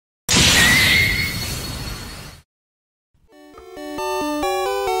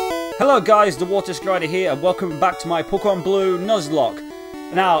Hello guys, the Water Strider here and welcome back to my Pokémon Blue Nuzlocke.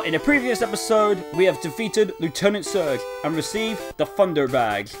 Now, in a previous episode, we have defeated Lieutenant Surge and received the Thunder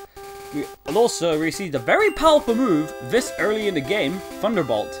Badge. We also received a very powerful move this early in the game,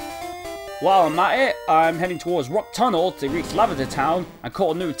 Thunderbolt. While I'm at it, I'm heading towards Rock Tunnel to reach Lavender Town and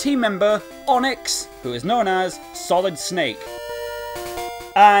call a new team member, Onix, who is known as Solid Snake.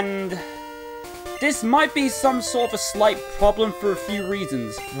 And this might be some sort of a slight problem for a few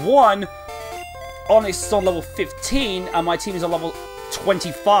reasons. One, Onix is on level 15 and my team is on level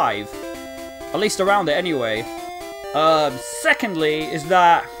 25. At least around it anyway. Secondly is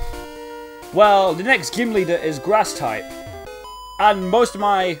that, well, the next gym leader is Grass type. And most of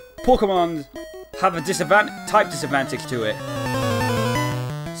my Pokemon have a type disadvantage to it.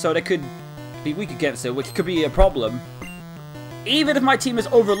 So they could be weak against it, which could be a problem. Even if my team is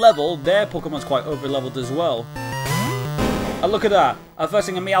over-leveled, their Pokemon's quite over-leveled as well. And look at that. I'm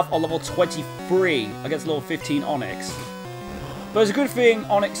versing a Meowth on level 23 against level 15 Onix. But it's a good thing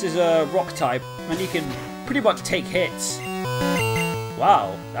Onix is a rock type, and he can pretty much take hits.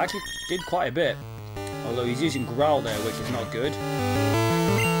 Wow, that actually did quite a bit. Although he's using Growl there, which is not good.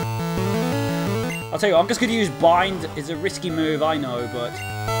 I'll tell you what, I'm just going to use Bind. It's a risky move, I know, but...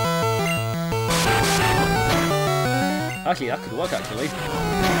 actually, that could work, actually.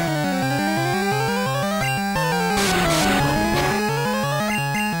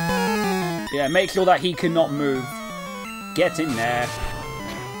 Yeah, make sure that he cannot move. Get in there.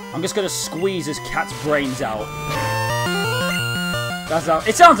 I'm just going to squeeze his cat's brains out. That's how...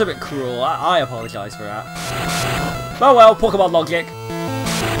 it sounds a bit cruel. I apologise for that. But well, Pokemon logic.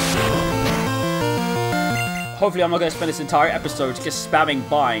 Hopefully I'm not going to spend this entire episode just spamming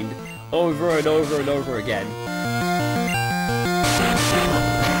Bind over and over and over again.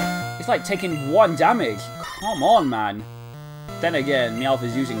 It's like taking 1 damage. Come on, man. Then again, Meowth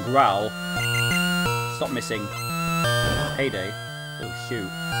is using Growl. Stop missing. Heyday. Oh, shoot.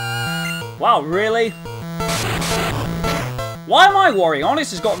 Wow, really? Why am I worrying?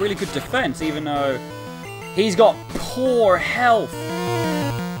 Onix has got really good defense, even though he's got poor health.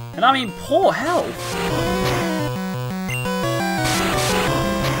 And I mean poor health.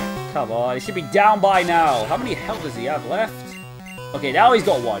 Come on, he should be down by now. How many health does he have left? Okay, now he's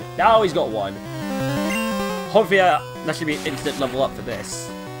got 1. Now he's got 1. Hopefully that should be an instant level up for this.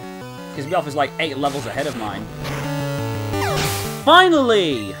 Because Meowth is like 8 levels ahead of mine.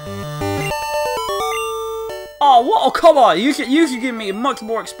 Finally! Oh, what? Oh, come on! You should give me much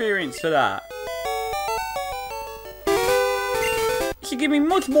more experience for that. You should give me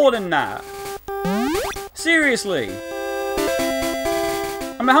much more than that. Seriously.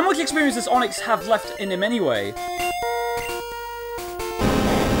 I mean, how much experience does Onix have left in him anyway?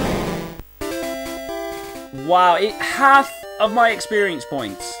 Wow, half of my experience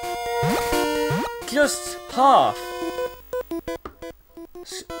points. Just half.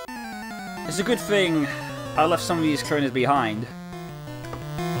 It's a good thing I left some of these trainers behind.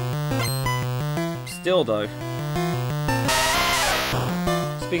 Still though.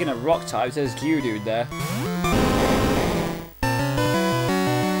 Speaking of rock types, there's Geodude there.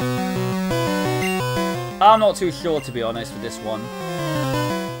 I'm not too sure, to be honest, with this one.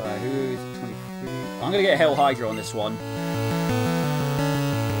 Who's 23? I'm gonna get Hail Hydra on this one.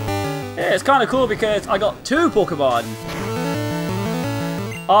 Yeah, it's kind of cool because I got 2 Pokemon.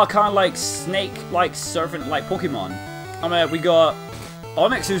 Are kind of like snake-like, serpent-like Pokemon. I mean, we got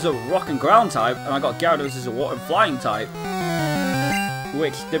Onix, who's a rock and ground type, and I got Gyarados, who's a water and flying type.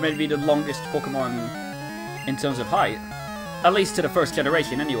 Which, they may be the longest Pokemon in terms of height. At least to the first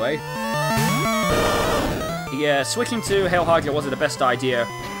generation, anyway. Yeah, switching to Hail Hydra wasn't the best idea.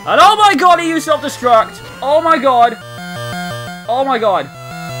 And oh my god, he used self-destruct! Oh my god! Oh my god!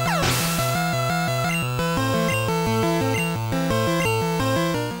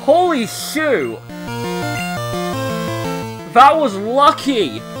 Holy shoot! That was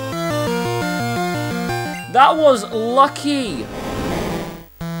lucky! That was lucky!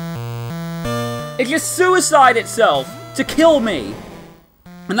 It just suicided itself to kill me!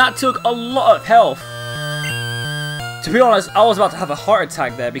 And that took a lot of health. To be honest, I was about to have a heart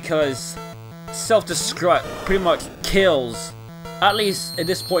attack there because self-destruct pretty much kills, at least at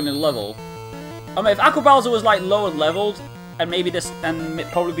this point in the level. I mean, if Aqua Bowser was like lower leveled, and maybe this, and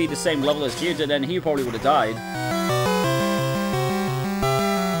probably be the same level as Geodude, then he probably would have died.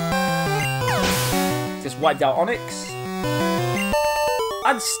 Just wiped out Onix.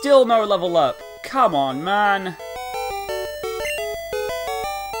 And still no level up. Come on, man.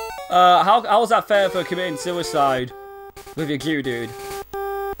 How was that fair for committing suicide with your Geodude?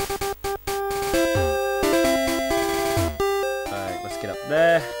 Alright, let's get up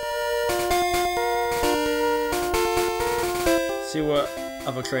there.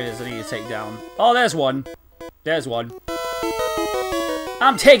 other trainers I need to take down. Oh, there's one. There's one.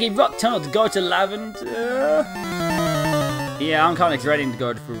 I'm taking Rock Tunnel to go to Lavender. Yeah, I'm kind of dreading to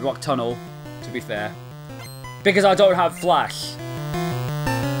go through Rock Tunnel, to be fair. Because I don't have Flash.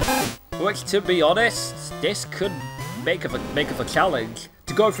 Which, to be honest, this could make of a challenge.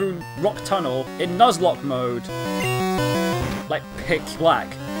 To go through Rock Tunnel in Nuzlocke mode. Like, pitch black.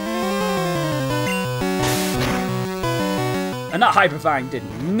 And that Hyper Fang did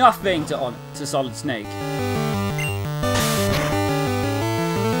nothing to Solid Snake.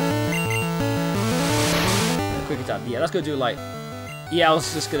 Quick attack. Yeah, let's go do like... Yeah, I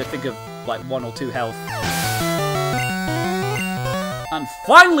was just gonna think of like 1 or 2 health. And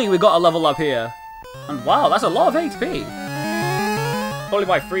finally we got a level up here. And wow, that's a lot of HP. Only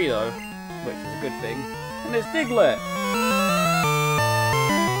by 3 though, which is a good thing. And there's Diglett.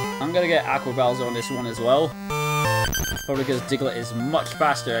 I'm gonna get Aqua Bowser on this one as well. Probably because Diglett is much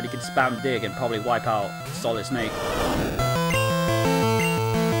faster and he can spam dig and probably wipe out Solid Snake.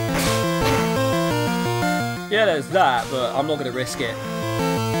 Yeah, there's that, but I'm not going to risk it.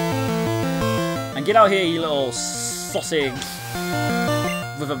 And get out here, you little sausage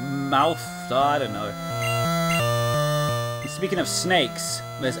with a mouth. I don't know. And speaking of snakes,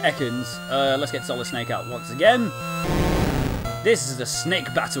 there's Ekans. Let's get Solid Snake out once again. This is a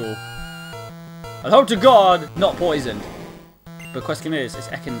snake battle. I hope to God, not poisoned. But the question is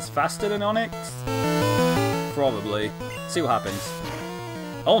Ekans faster than Onix? Probably. See what happens.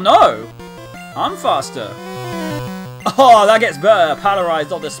 Oh no! I'm faster. Oh, that gets better.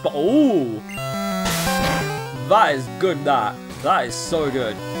 Polarized on the spot. Ooh! That is good, that. That is so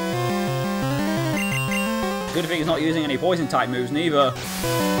good. Good thing he's not using any poison type moves neither.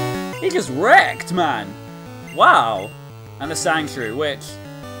 He just wrecked, man. Wow. And the Sanctuary, which...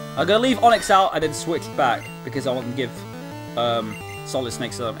 I'm going to leave Onix out and then switch back because I want to give Solid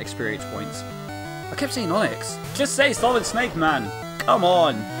Snake some experience points. I kept saying Onix. Just say Solid Snake, man. Come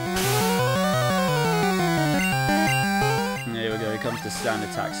on. There we go. Here comes the stand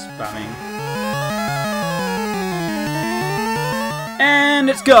attack spamming. And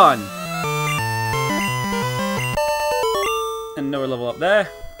it's gone. Another level up there.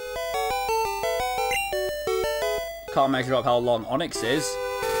 Can't measure up how long Onix is.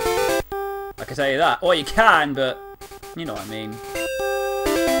 I can tell you that. Or you can, but you know what I mean.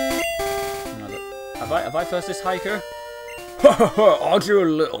 Have I first this hiker? Aren't you a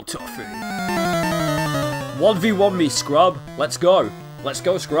little toughie? 1v1 me, scrub. Let's go. Let's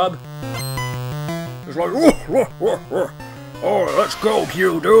go, scrub. It's like, oh, let's go,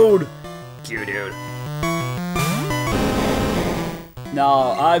 Q dude. Q dude.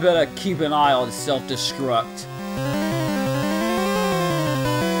 Now, I better keep an eye on self-destruct.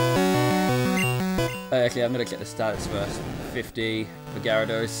 Okay, I'm gonna get the stats first. 50 for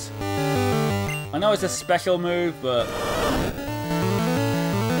Gyarados. I know it's a special move, but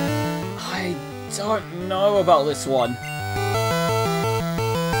I don't know about this one.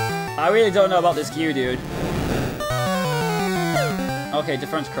 I really don't know about this Geodude. Okay,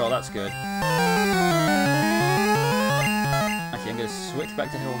 Defense Curl, that's good. Okay, I'm gonna switch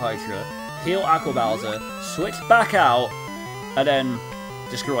back to Heal Hydra, heal Aqua Bowser, switch back out, and then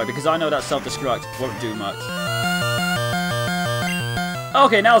destroy, because I know that self-destruct won't do much.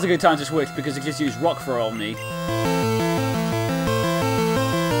 Okay, now's a good time to switch because it just used Rock Throw on me.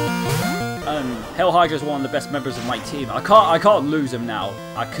 And Hell Hydra is one of the best members of my team. I can't lose him now.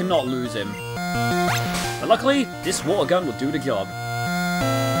 I cannot lose him. But luckily, this water gun will do the job.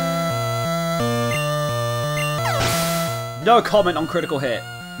 No comment on critical hit.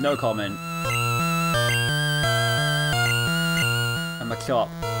 No comment. And my chop.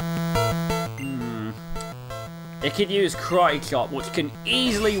 It can use Karate Chop, which can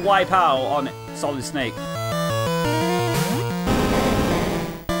easily wipe out on Solid Snake.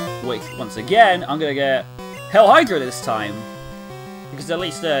 Wait, once again, I'm gonna get Hell Hydra this time. Because at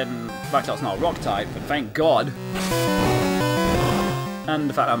least then, Backshot's not a rock type, but thank God. And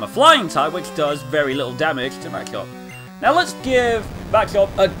the fact I'm a flying type, which does very little damage to Backshot. Now let's give Backshot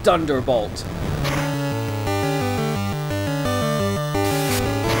a Thunderbolt.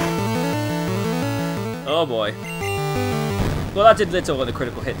 Oh boy. Well, that did little on the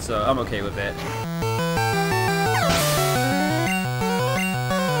critical hit, so I'm okay with it.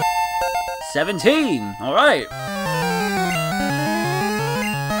 17! Alright!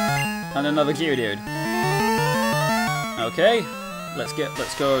 And another Geodude. Okay, let's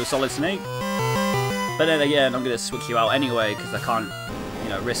go Solid Snake. But then again, I'm gonna switch you out anyway, because I can't, you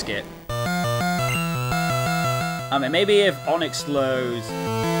know, risk it. I mean, maybe if Onix slows...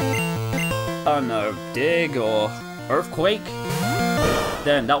 I don't know, Dig or Earthquake?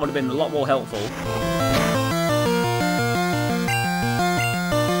 then that would have been a lot more helpful.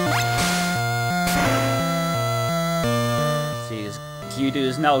 Geodude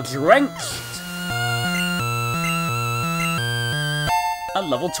is now drenched. And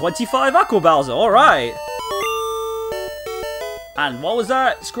level 25 Aqua Bowser, alright. And what was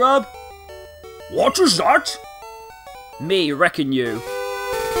that, Scrub? What is that? Me, reckon you.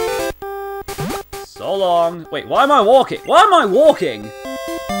 So long. Wait, why am I walking? Why am I walking?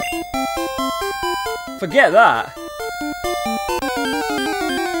 Forget that.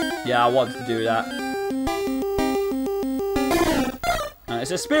 Yeah, I wanted to do that. And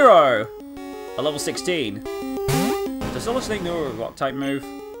it's a Spearow. A level 16. Does Solar Snake know a rock type move?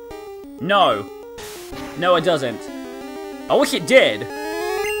 No. No, it doesn't. I wish it did.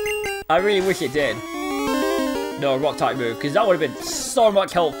 I really wish it did. No, a rock type move, because that would have been so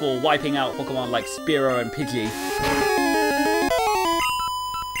much helpful wiping out Pokemon like Spearow and Pidgey.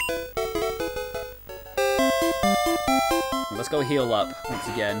 Let's go heal up once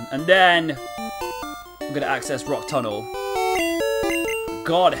again. And then I'm going to access Rock Tunnel.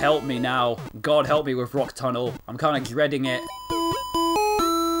 God help me now. God help me with Rock Tunnel. I'm kind of dreading it.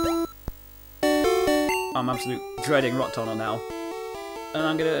 I'm absolutely dreading Rock Tunnel now. And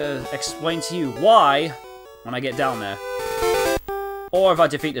I'm going to explain to you why when I get down there. Or if I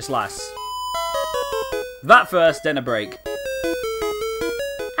defeat this last. That first, then a break.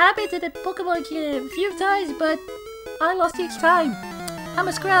 I've been to the Pokemon gym a few times, but I lost each time. I'm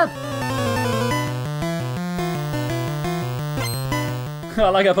a scrub. I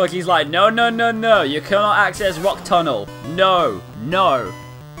like how Pokemon's like, no, no, no, no, you cannot access Rock Tunnel. No, no.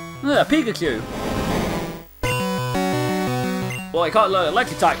 Pikachu. Well, I can't learn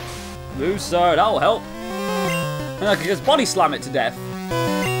Electric type moves, so that'll help. And I can just body slam it to death.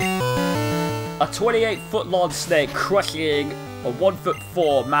 A 28-foot-long snake crushing a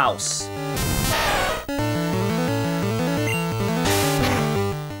 1'4" mouse.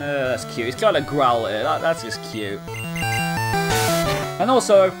 That's cute. He's got a growl here. That's just cute. And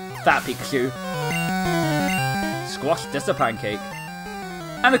also, Fat Pikachu. Squash, just a pancake.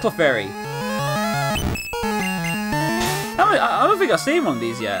 And a Clefairy. I don't think I've seen one of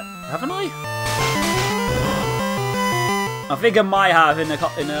these yet. Haven't I? I think I might have in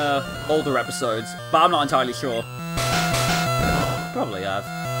older episodes, but I'm not entirely sure. Probably have.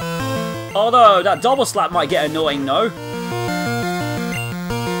 Although, that double slap might get annoying, no?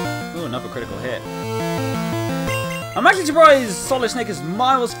 Ooh, another critical hit. I'm actually surprised Solid Snake is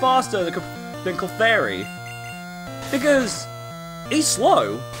miles faster than Clefairy. Because he's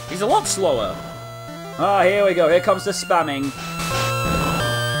slow. He's a lot slower. Ah, here we go. Here comes the spamming.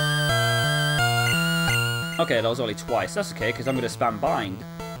 Okay, that was only twice. That's okay, because I'm going to spam bind.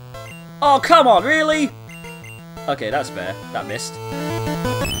 Oh, come on, really? Okay, that's fair. That missed.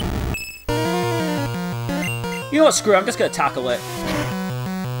 You know what, screw it. I'm just going to tackle it.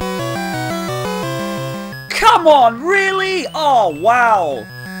 Come on, really? Oh, wow.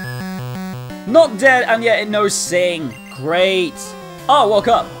 Not dead, and yet it knows Sing. Great. Oh, woke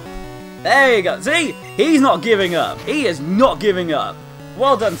up. There you go. See? He's not giving up. He is not giving up.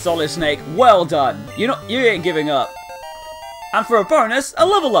 Well done, Solid Snake. Well done. You ain't giving up. And for a bonus, a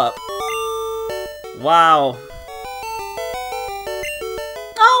level up. Wow.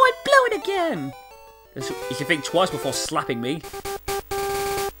 Oh, I blew it again. You should think twice before slapping me.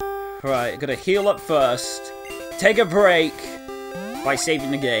 Right, gotta heal up first. Take a break by saving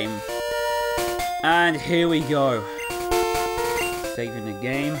the game. And here we go. Saving the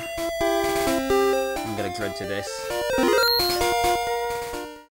game. I'm gonna dread to this.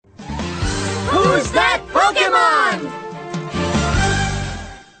 Who's that Pokemon?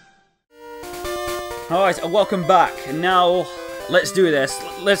 Alright, welcome back. And now, let's do this.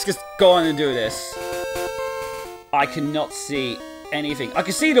 Let's just go on and do this. I cannot see anything. I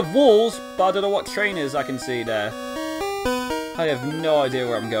can see the walls, but I don't know what trainers I can see there. I have no idea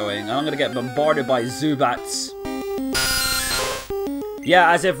where I'm going. And I'm gonna get bombarded by Zubats.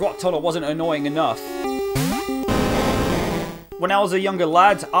 Yeah, as if Rock Tunnel wasn't annoying enough. When I was a younger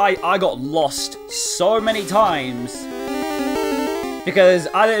lad, I got lost so many times. Because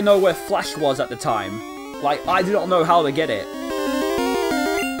I didn't know where Flash was at the time. Like, I did not know how to get it.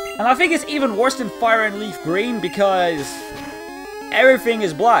 And I think it's even worse than Fire and Leaf Green because everything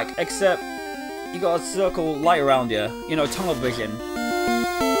is black except you got a circle light around you. You know, tunnel vision.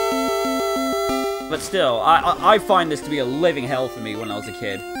 But still, I find this to be a living hell for me when I was a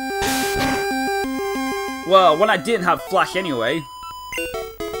kid. Well, when I didn't have Flash anyway.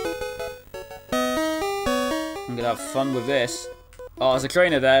 I'm gonna have fun with this. Oh, there's a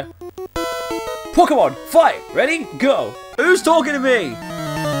trainer there. Pokemon, fight! Ready? Go! Who's talking to me?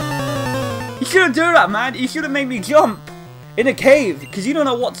 shouldn't do that, man. You shouldn't make me jump in a cave, because you don't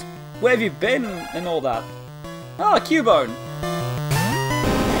know where have you been and all that. Ah, Cubone.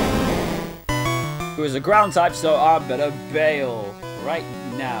 It was a ground type, so I better bail right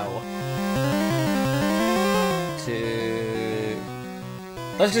now.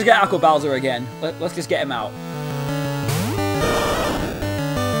 Let's just get Aqua Bowser again. Let's just get him out.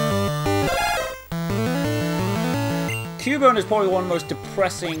 Cubone is probably one of the most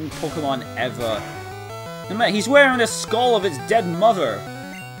depressing Pokemon ever. I mean, he's wearing the skull of its dead mother.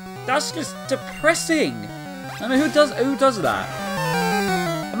 That's just depressing. I mean, who does that?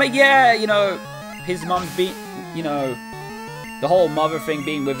 I mean, yeah, you know, his mum's you know, the whole mother thing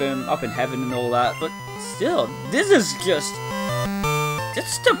being with him up in heaven and all that, but still, this is just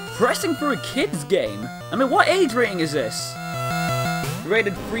depressing for a kid's game. I mean, what age rating is this?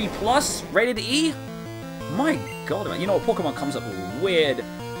 Rated 3+? Rated E? My god, man. You know, Pokemon comes up with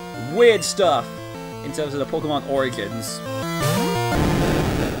weird stuff in terms of the Pokemon origins.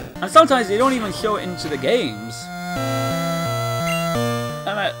 And sometimes they don't even show it into the games.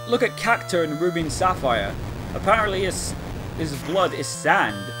 I mean, look at Cactur in Ruby and Sapphire. Apparently his blood is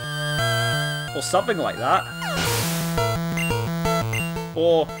sand. Or something like that.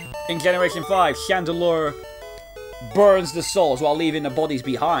 Or in Generation 5, Chandelure burns the souls while leaving the bodies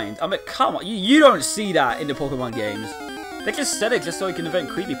behind. I mean, come on, you don't see that in the Pokemon games. They just said it just so you can invent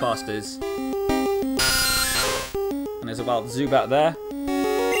creepypastas. And there's a wild Zubat there.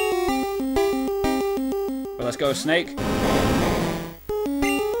 Well, let's go, Snake.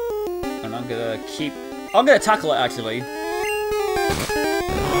 And I'm gonna tackle it, actually.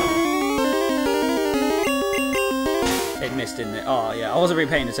 It missed, didn't it? Oh, yeah, I wasn't really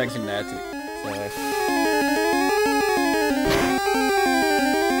paying attention there.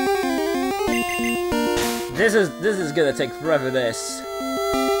 This is gonna take forever, this.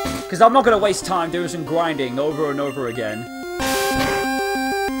 Because I'm not gonna waste time doing some grinding over and over again.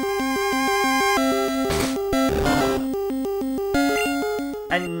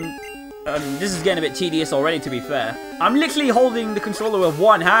 And this is getting a bit tedious already, to be fair. I'm literally holding the controller with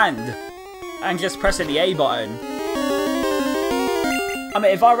one hand and just pressing the A button. I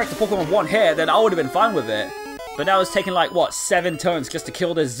mean, if I wrecked the Pokemon with one hit, then I would have been fine with it. But now it's taking like, what, 7 turns just to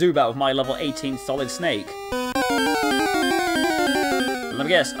kill this Zubat with my level 18 Solid Snake. Let me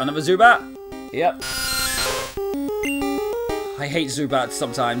guess, another Zubat? Yep. I hate Zubats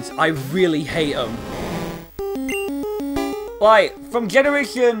sometimes. I really hate them. Like, from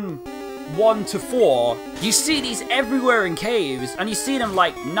Generation 1 to 4, you see these everywhere in caves, and you see them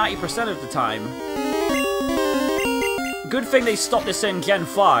like 90% of the time. Good thing they stopped this in Gen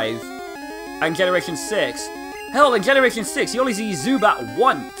 5 and Generation 6. Hell, in Generation 6, you only see Zubat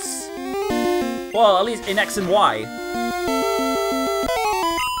once. Well, at least in X and Y.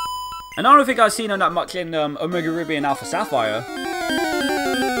 And I don't think I've seen him that much in Omega Ruby and Alpha Sapphire.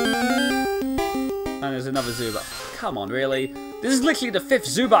 And there's another Zubat. Come on, really? This is literally the 5th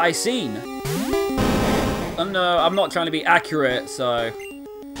Zubat I've seen. And I'm not trying to be accurate, so...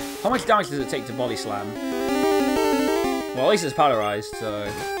 How much damage does it take to Body Slam? Well, at least it's polarized, so...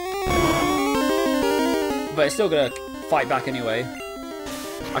 But it's still gonna fight back anyway.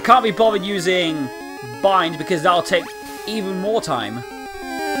 I can't be bothered using Bind because that'll take even more time.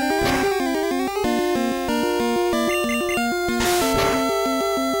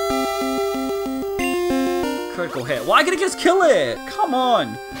 Critical hit. Why can't I just kill it? Come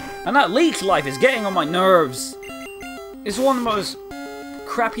on! And that Leech Life is getting on my nerves. It's one of the most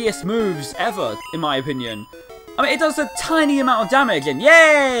crappiest moves ever, in my opinion. I mean, it does a tiny amount of damage, and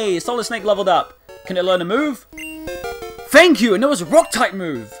yay! Solid Snake leveled up. Can it learn a move? Thank you, and it was a Rock-type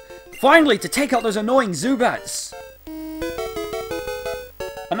move! Finally, to take out those annoying Zubats!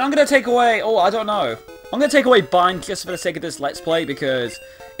 And I'm gonna take away... Oh, I don't know. I'm gonna take away Bind just for the sake of this Let's Play, because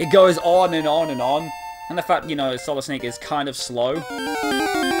it goes on and on and on. And the fact, you know, Solid Snake is kind of slow.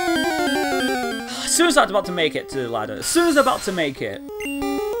 As soon as I'm about to make it to the ladder. As soon as I'm about to make it.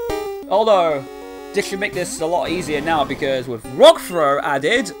 Although, this should make this a lot easier now, because with Rock Throw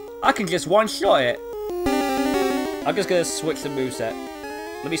added, I can just one-shot it. I'm just gonna switch the moveset.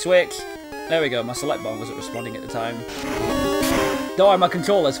 Let me switch. There we go, my select button wasn't responding at the time. Don't worry, my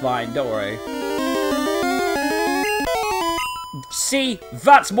controller's fine, don't worry. See?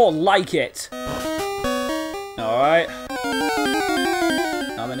 That's more like it. Alright.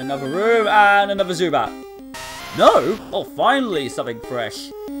 I'm in another room, and another Zubat. No? Oh, finally something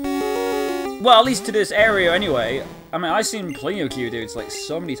fresh. Well, at least to this area anyway. I mean, I've seen plenty of Geodudes like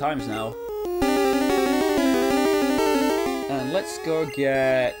so many times now. And let's go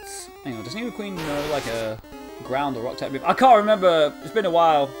get... Hang on, does Nidoqueen know like a ground or rock type move? I can't remember. It's been a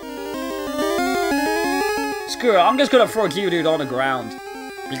while. Screw it, I'm just gonna throw Geodude on the ground.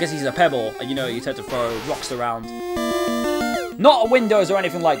 Because he's a pebble, and you know, you tend to throw rocks around. Not windows or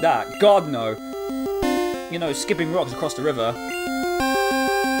anything like that. God, no. You know, skipping rocks across the river.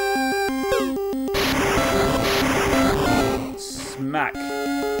 Smack.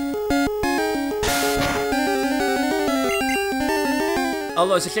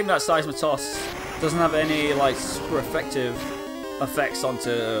 Although it's a shame that Seismitoss doesn't have any, like, super effective effects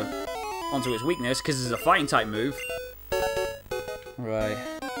onto its weakness, because it's a fighting type move. Right.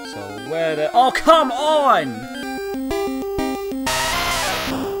 So where the... Oh, come on!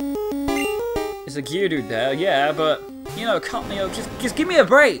 There's a Geodude there, yeah, but, you know, just give me a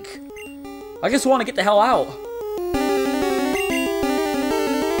break. I just want to get the hell out.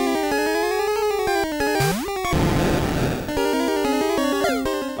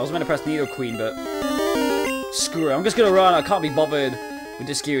 I was meant to press Nidoqueen, but screw it. I'm just gonna run. I can't be bothered with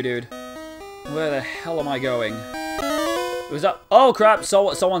this Geodude. Where the hell am I going? Was that? Oh crap!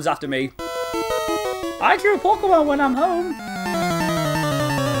 Someone's after me. I drew Pokemon when I'm home.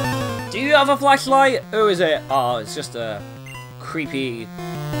 Do you have a flashlight? Who is it? Oh, it's just a creepy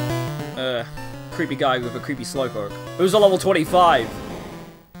guy with a creepy Slowpoke. Who's a level 25?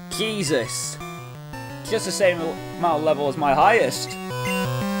 Jesus. Just the same amount of level as my highest.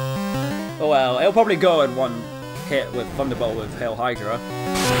 Oh well, it'll probably go in one hit with Thunderbolt with Hail Hydra.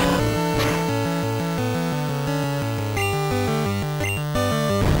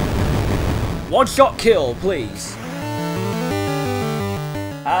 One shot kill, please.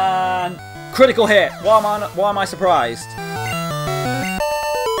 And critical hit. Why am I surprised?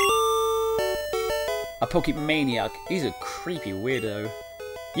 A Pokemaniac. He's a creepy weirdo.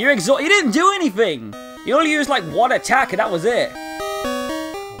 You didn't do anything. You only used like one attack and that was it.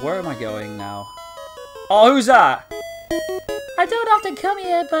 Where am I going now? Oh, who's that? I don't often come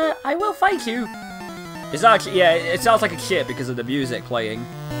here, but I will fight you. Is that yeah? It sounds like a shit because of the music playing.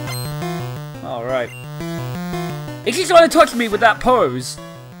 All right. Is she trying to touch me with that pose?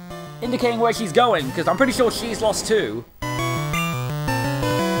 Indicating where she's going, because I'm pretty sure she's lost too.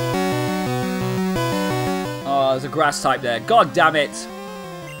 Oh, there's a grass type there. God damn it.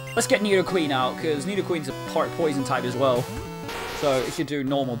 Let's get Nidoqueen out, because Nidoqueen's a part poison type as well. So it should do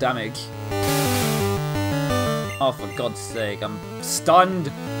normal damage. Oh, for God's sake, I'm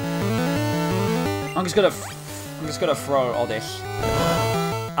stunned. I'm just gonna throw all this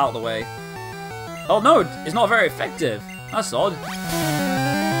out of the way. Oh no, it's not very effective. That's odd.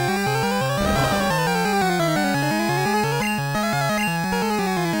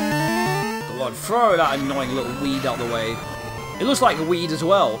 Go on, throw that annoying little weed out of the way. It looks like a weed as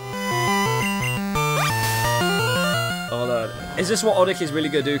well. Oh no. Is this what Onix is really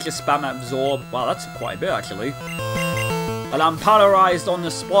gonna do? Just spam that absorb? Wow, that's quite a bit actually. And I'm paralyzed on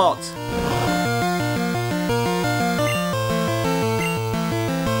the spot.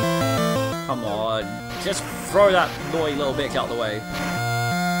 Come on. Just throw that annoying little bitch out of the way.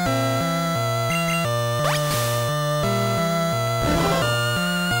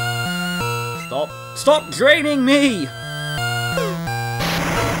 Stop. Stop draining me!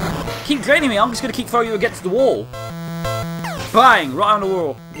 Keep draining me, I'm just gonna keep throwing you against the wall. Bang! Right on the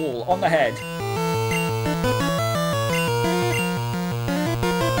wall, on the head.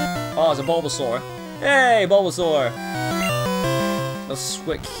 Oh, it's a Bulbasaur. Hey, Bulbasaur! Let's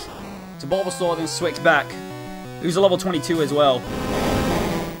switch to Bulbasaur, then switch back. Who's a level 22 as well.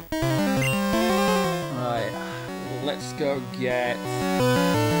 Right, let's go get...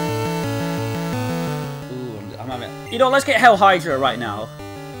 Ooh, I'm having... You know, let's get Hail Hydra right now.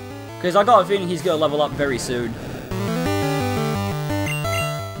 Because I got a feeling he's going to level up very soon.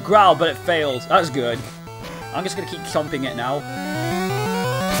 Growl, but it failed. That's good. I'm just going to keep chomping it now.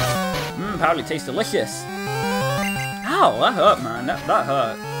 Apparently tastes delicious. Ow, that hurt, man. That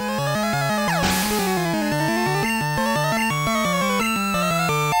hurt.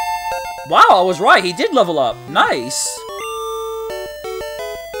 Wow, I was right. He did level up. Nice.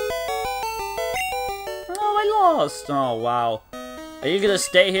 Oh, I lost. Oh, wow. Are you going to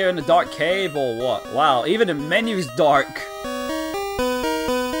stay here in the dark cave or what? Wow, even the menu's dark.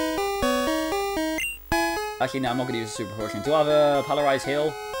 Actually, no, I'm not going to use a super potion. Do I have a polarized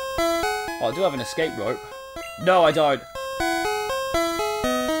heal? Oh, I do have an escape rope. No, I don't.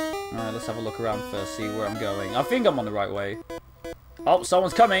 Alright, let's have a look around first, see where I'm going. I think I'm on the right way. Oh,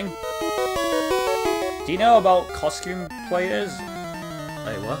 someone's coming. Do you know about costume players?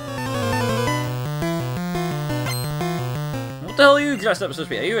 Wait, what? What the hell are you dressed up supposed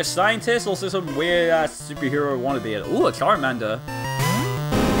to be? Are you a scientist or some weird-ass superhero wannabe? Ooh, a Charmander.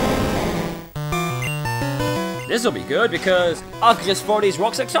 This'll be good because I can just throw these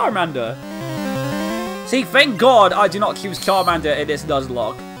rocks at Charmander. See, thank God I do not use Charmander in this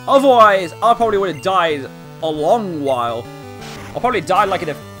Nuzlocke. Otherwise, I probably would have died a long while. I'll probably die like in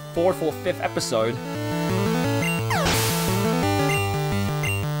the 4th or 5th episode.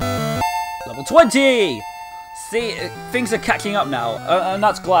 Level 20! See, things are catching up now, and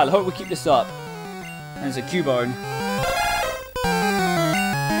that's glad. I hope we keep this up. And there's a Cubone.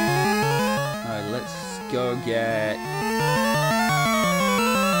 Alright, let's go get...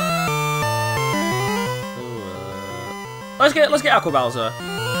 Let's get Aqua Bowser.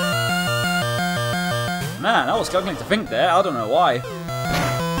 Man, I was struggling to think there. I don't know why.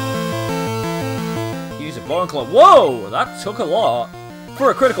 Use a Bone Club. Whoa! That took a lot. For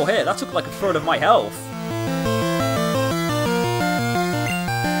a critical hit, that took like a third of my health.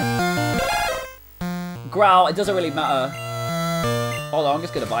 Growl, it doesn't really matter. Although I'm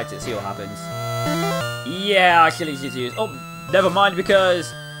just gonna bite it, see what happens. Yeah, actually just use. Oh, never mind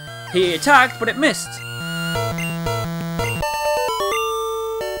because he attacked, but it missed.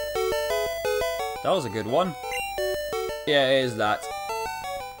 That was a good one. Yeah, it is that.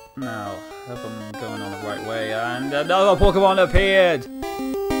 Now, hope I'm going on the right way, and another Pokemon appeared!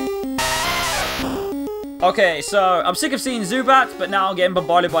 Okay, so, I'm sick of seeing Zubat, but now I'm getting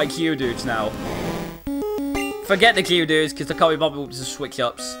bombarded by Geodudes now. Forget the Geodudes, because they can't be bothered with the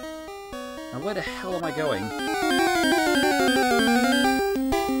switch-ups. Now, where the hell am I going?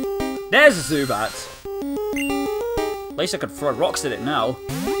 There's a Zubat! At least I can throw rocks at it now.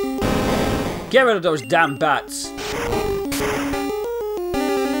 Get rid of those damn bats.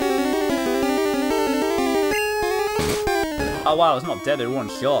 Oh wow, it's not dead in one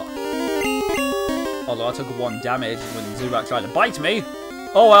shot. Although I took 1 damage when Zubat tried to bite me.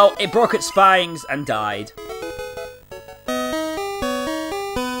 Oh well, it broke its spines and died.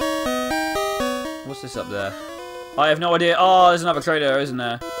 What's this up there? I have no idea. Oh, there's another trader, isn't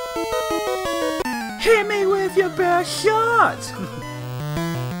there? Hit me with your best shot!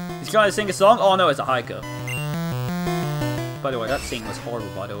 He's trying to sing a song? Oh no, it's a hiker. By the way, that scene was horrible,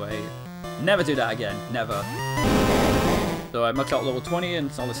 by the way. Never do that again. Never. So I mucked out level 20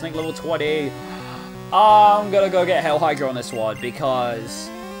 and Solid Snake level 20. I'm gonna go get Hell Hydra on this one because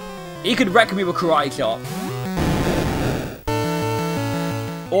he could wreck me with Karate Chop.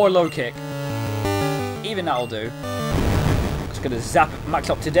 Or Low Kick. Even that'll do. Just gonna zap Max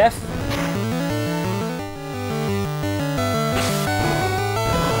up to death.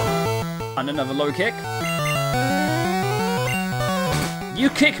 And another low kick. You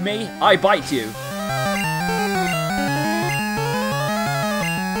kick me, I bite you.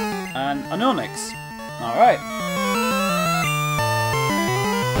 And an Onix. Alright.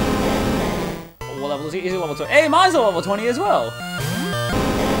 What level is he? He's at level 20. Hey, mine's at level 20 as well.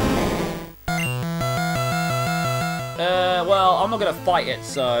 Well, I'm not gonna fight it,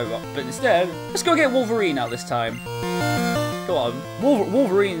 so... But instead, let's go get Wolverine out this time. Come on,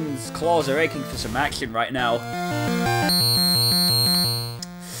 Wolverine's claws are aching for some action right now.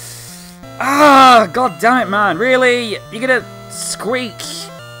 Ah, god damn it, man. Really? You're gonna squeak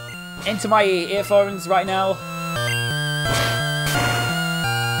into my earphones right now?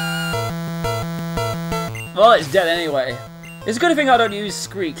 Well, it's dead anyway. It's a good thing I don't use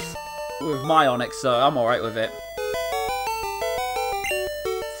squeak with my Onix, so I'm alright with it.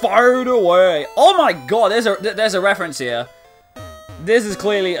 Fired away! Oh my god, there's a reference here. This is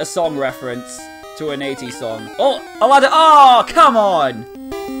clearly a song reference to an 80s song. Oh, a ladder! Oh, come on!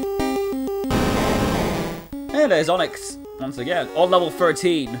 And there's Onix once again on level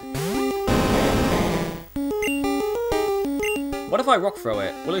 13. What if I rock throw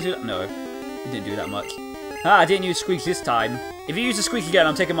it? Will it do that? No, it didn't do that much. Ah, I didn't use squeak this time. If you use the squeak again,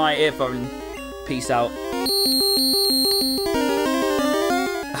 I'm taking my earphone piece out.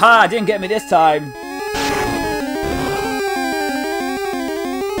 Ha! Didn't get me this time.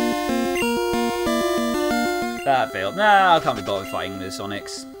 That failed. Nah, I can't be bothered fighting this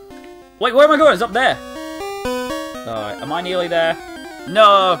Onix. Wait, where am I going? It's up there. Alright, am I nearly there?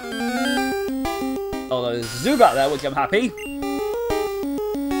 No! Oh, there's Zubat there, which I'm happy.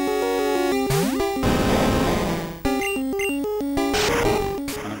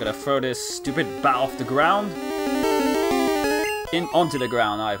 And I'm gonna throw this stupid bat off the ground. Onto the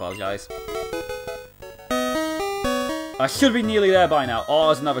ground, I apologize. I should be nearly there by now. Oh,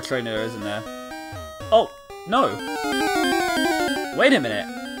 there's another trainer there, isn't there? Oh, no. Wait a minute.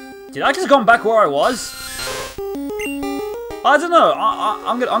 Did I just go back where I was? I don't know.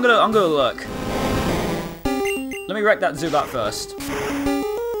 I'm gonna look. Let me wreck that Zubat first.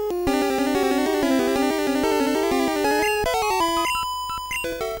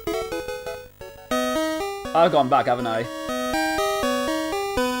 I've gone back, haven't I?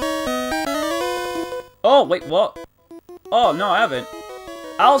 Oh, wait, what? Oh, no, I haven't.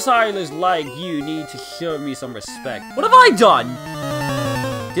 Outsiders like you need to show me some respect. What have I done?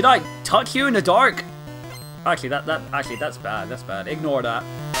 Did I touch you in the dark? Actually, that's bad. That's bad. Ignore that.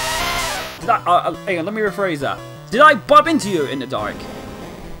 Did I? Hang on, let me rephrase that. Did I bump into you in the dark?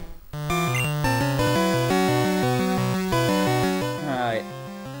 Alright.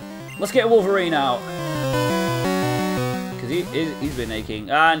 Let's get Wolverine out. Because he's been aching.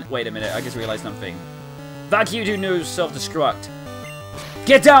 And, wait a minute, I just realized something. Vacuum do news self-destruct.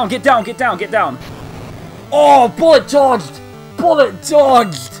 Get down, get down, get down, get down. Oh, bullet dodged! Bullet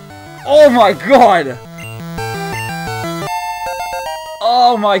dodged! Oh my god!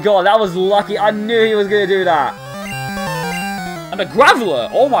 Oh my god, that was lucky. I knew he was gonna do that. And a Graveler!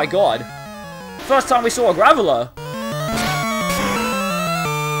 Oh my god. First time we saw a Graveler.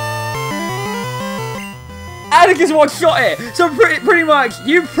 Atticus one-shot it! So pretty much,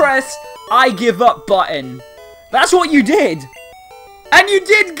 you press I give up button. That's what you did! And you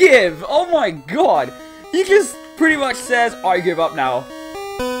did give! Oh my god! He just pretty much says, I give up now.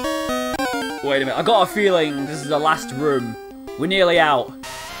 Wait a minute, I got a feeling this is the last room. We're nearly out.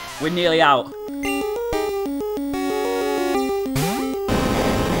 We're nearly out.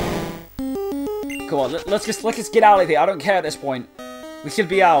 Come on, let's just get out of here. I don't care at this point. We should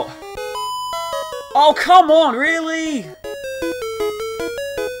be out. Oh, come on, really?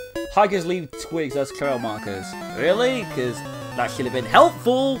 Hikers leave twigs as trail markers. Really? Because that should have been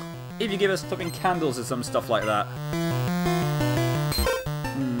helpful if you give us flipping candles or some stuff like that.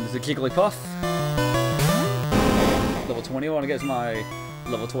 There's a Jigglypuff. Level 21 against my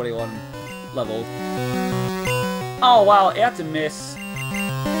level 21 level. Oh wow, it had to miss.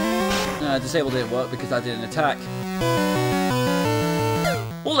 Disable didn't work because I didn't attack.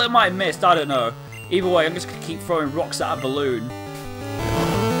 Well, it might have missed, I don't know. Either way, I'm just gonna keep throwing rocks at a balloon.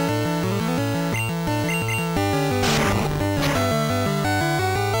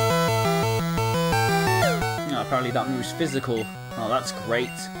 Apparently that move's physical. Oh, that's great.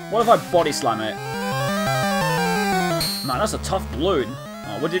 What if I body slam it? Man, that's a tough balloon.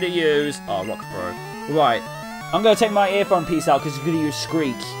 Oh, what did it use? Oh, rock throw. Right. I'm going to take my earphone piece out because it's going to use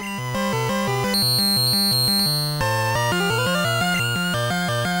Screech.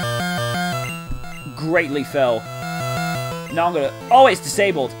 Greatly fell. Now I'm going to... Oh, it's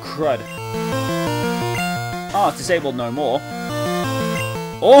disabled. Crud. Oh, it's disabled no more.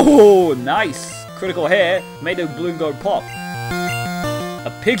 Oh, nice. Critical hit, made the balloon go pop.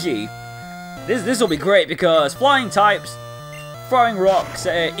 A Pidgey. This will be great because flying types, throwing rocks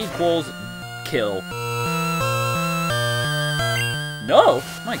equals kill. No!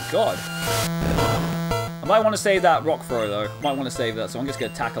 My god. I might want to save that rock throw though. Might want to save that, so I'm just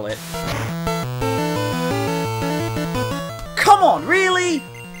going to tackle it. Come on, really?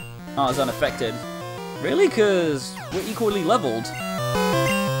 Oh, it's unaffected. Really? Because we're equally leveled.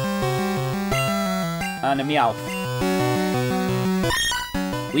 And a Meowth.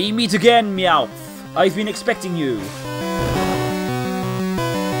 We meet again, Meowth. I've been expecting you.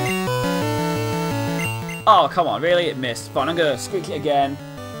 Oh, come on, really? It missed. Fine, I'm gonna squeak it again.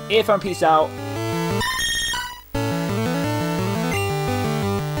 Earphone piece out.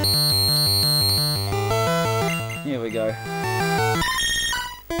 Here we go.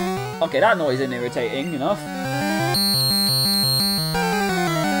 Okay, that noise isn't irritating enough.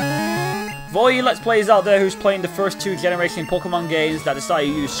 For all you Let's Players out there who's playing the first 2 generation Pokemon games that decide to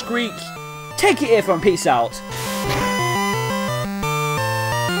use Screech, take your earphone piece out.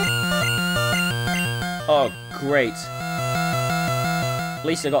 Oh, great. At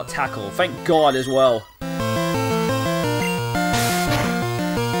least I got Tackle. Thank God as well.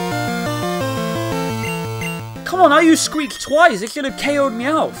 Come on, I used Screech twice. It should have KO'd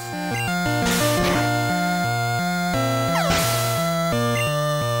Meowth.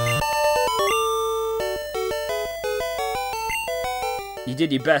 You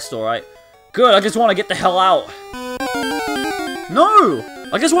did your best, alright. Good, I just want to get the hell out. No!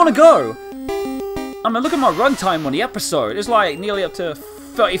 I just want to go. I mean, look at my runtime on the episode. It's like nearly up to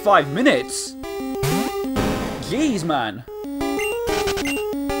 35 minutes. Jeez, man.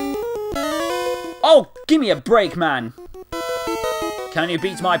 Oh, give me a break, man. Can you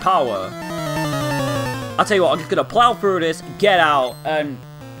beat my power? I'll tell you what, I'm just going to plow through this, get out, and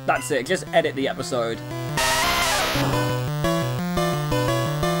that's it. Just edit the episode.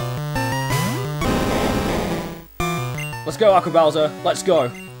 Let's go, Aqua Bowser. Let's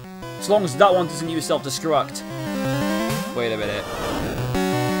go. As long as that one doesn't use self-destruct. Wait a minute.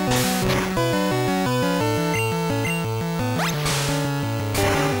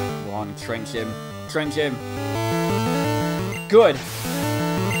 Come on, trench him. Trench him. Good.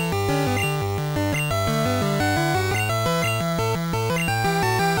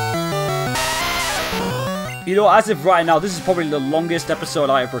 You know, as of right now, this is probably the longest episode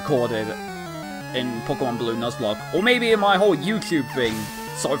I have recorded in Pokémon Blue Nuzlocke. Or maybe in my whole YouTube thing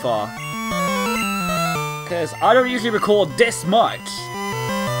so far. Because I don't usually record this much.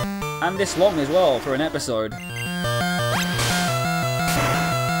 And this long as well for an episode.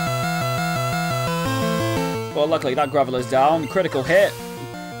 Well, luckily that Graveler's down. Critical hit.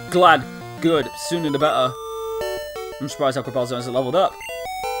 Glad. Good. Sooner the better. I'm surprised how Crapalzo hasn't leveled up.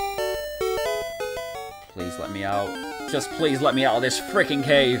 Please let me out. Just please let me out of this freaking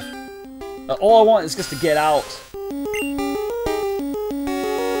cave. All I want is just to get out.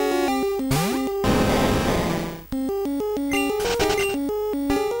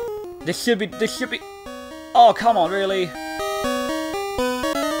 This should be... Oh, come on, really?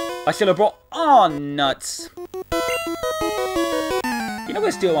 I should have brought... Oh, nuts. You're not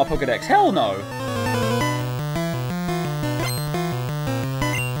gonna steal my Pokédex. Hell no.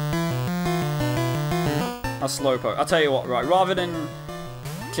 A Slowpoke. I'll tell you what, right, rather than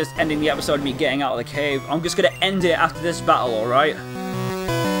just ending the episode of me getting out of the cave, I'm just gonna end it after this battle, alright?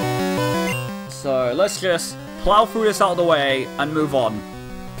 So, let's just plow through this out of the way and move on.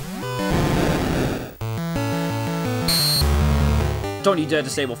 Don't you dare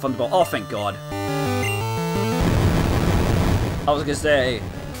disable Thunderbolt. Oh, thank God. I was gonna say,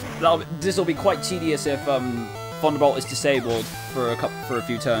 this will be quite tedious if Thunderbolt is disabled for a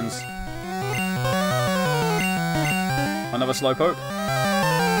few turns. Another Slowpoke.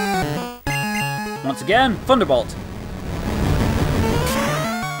 Once again, Thunderbolt.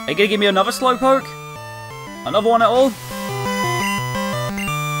 Are you gonna give me another Slowpoke? Another one at all?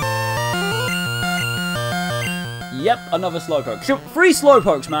 Yep, another Slowpoke. 3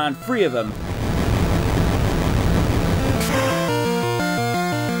 Slowpokes, man. 3 of them.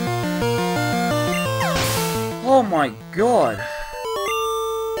 Oh my God.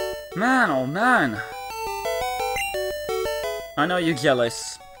 Man, oh man. I know you're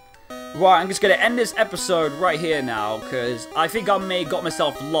jealous. Right, I'm just going to end this episode right here now, because I think I may got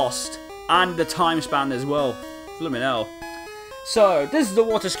myself lost, and the time span as well. Let me know. So, this is the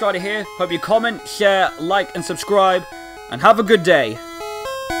Water Strider here. Hope you comment, share, like, and subscribe, and have a good day.